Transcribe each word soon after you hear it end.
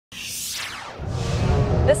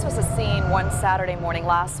This was a scene one Saturday morning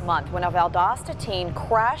last month when a Valdosta teen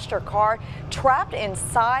crashed her car. Trapped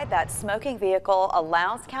inside that smoking vehicle, a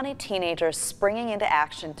Lowndes County teenager springing into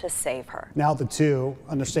action to save her. Now the two,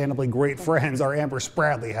 understandably great friends, our Amber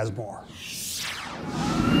Spradley has more.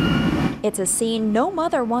 It's a scene no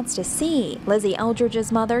mother wants to see. Lizzie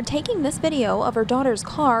Eldridge's mother taking this video of her daughter's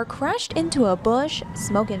car crashed into a bush,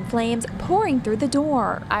 smoke and flames pouring through the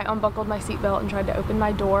door. I unbuckled my seatbelt and tried to open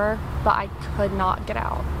my door, but I could not get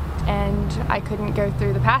out. And I couldn't go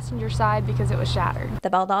through the passenger side because it was shattered.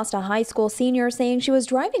 The Valdosta High School senior saying she was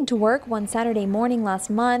driving to work one Saturday morning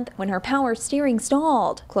last month when her power steering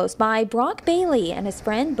stalled. Close by, Brock Bailey and his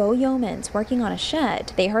friend Bo Yeomans working on a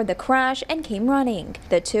shed. They heard the crash and came running.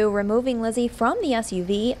 The two removing Lizzie from the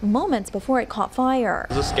SUV moments before it caught fire.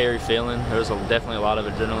 It was a scary feeling. There was definitely a lot of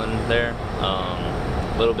adrenaline there,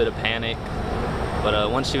 a little bit of panic,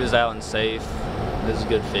 but once she was out and safe, it was a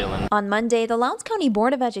good feeling. On Monday, the Lowndes County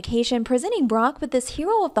Board of Education presenting Brock with this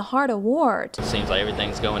Hero of the Heart award. It seems like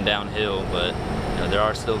everything's going downhill, but there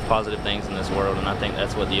are still positive things in this world, and I think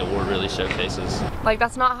that's what the award really showcases. Like,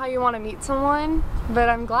 that's not how you want to meet someone, but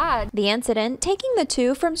I'm glad. The incident taking the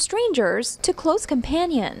two from strangers to close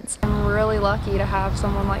companions. I'm really lucky to have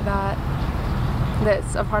someone like that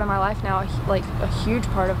that's a part of my life now, like a huge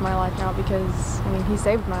part of my life now, because, I mean, he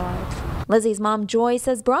saved my life. Lizzie's mom, Joy,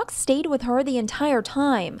 says Brock stayed with her the entire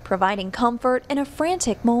time, providing comfort in a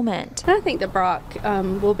frantic moment. I think that Brock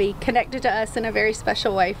will be connected to us in a very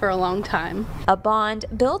special way for a long time. A bond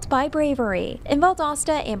built by bravery. In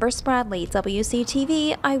Valdosta, Amber Spradley,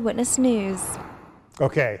 WCTV Eyewitness News.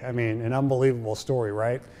 Okay, I mean, an unbelievable story,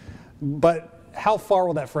 right? But how far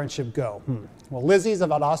will that friendship go? Well, Lizzie's a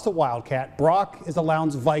Valdosta Wildcat. Brock is a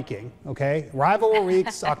Lowndes Viking, okay? Rivalry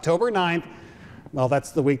weeks, October 9th. Well,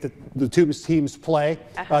 that's the week that the two teams play.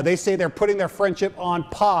 They say they're putting their friendship on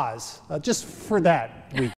pause just for that week.